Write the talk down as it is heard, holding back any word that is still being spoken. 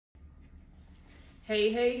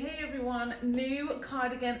Hey everyone, new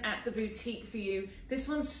cardigan at the boutique for you. This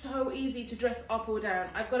one's so easy to dress up or down.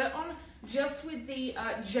 I've got it on just with the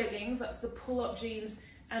jeggings, that's the pull-up jeans,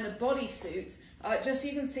 and a bodysuit, just so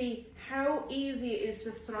you can see how easy it is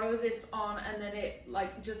to throw this on and then it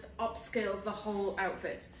just upscales the whole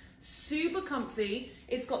outfit. Super comfy.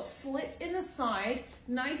 It's got slits in the side,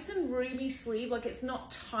 nice and roomy sleeve, like it's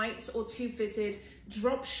not tight or too fitted,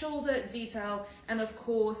 drop shoulder detail, and of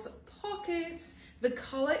course pockets. The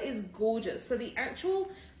color is gorgeous. So the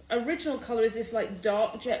actual original color is this like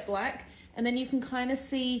dark jet black, and then you can kind of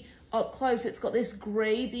see up close it's got this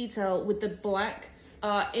gray detail with the black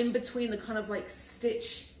in between the kind of like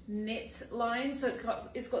stitch knit line. So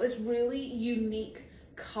it's got this really unique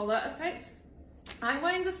color effect. I'm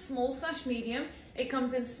wearing the small/medium. It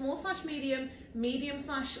comes in small/medium,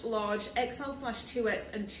 medium/large,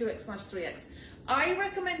 XL/2X, and 2X/3X. I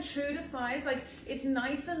recommend true to size. Like, it's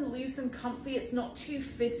nice and loose and comfy. It's not too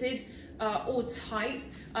fitted or tight,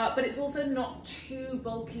 but it's also not too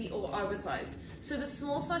bulky or oversized. So the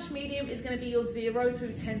small/medium is going to be your 0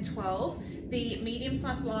 through 10, 12. The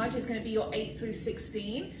medium/large is going to be your 8 through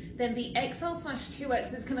 16. Then the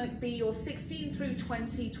XL/2X is going to be your 16 through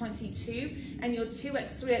 20, 22. And your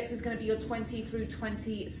 2X/3X is going to be your 20 through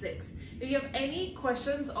 26. If you have any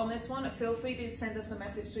questions on this one, feel free to send us a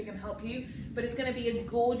message so we can help you. But it's going to be a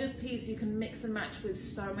gorgeous piece. You can mix and match with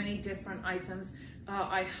so many different items.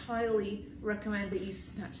 I highly recommend that you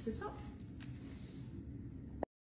snatch this up.